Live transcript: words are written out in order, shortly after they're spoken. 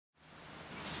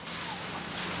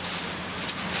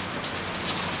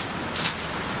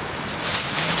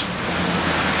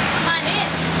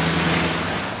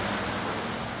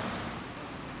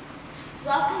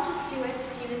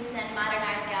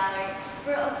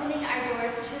opening our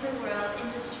doors to the world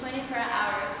in just 24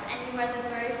 hours, and you are the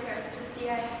very first to see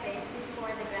our space before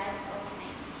the grand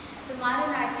opening. The Modern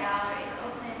Art Gallery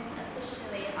opens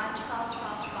officially on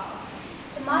 12/12/12.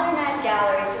 The Modern Art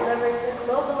Gallery delivers a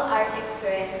global art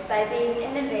experience by being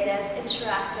innovative,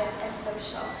 interactive, and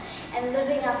social, and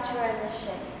living up to our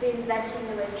mission, reinventing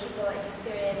the way people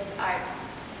experience art.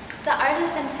 The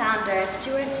artist and founder,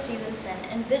 Stewart Stephenson,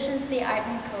 envisions the Art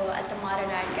 & Co. at the Modern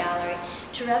Art Gallery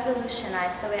to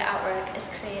revolutionize the way artwork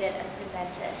is created and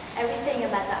presented. Everything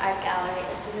about the art gallery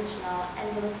is original, and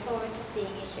we look forward to seeing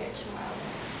you here tomorrow.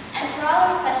 And for all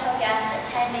our special guests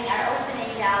attending our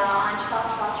opening gala on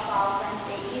 12/12/12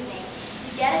 Wednesday evening,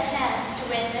 you get a chance to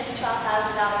win this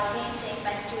 $12,000 painting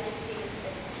by Stewart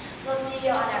Stephenson. We'll see you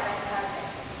on our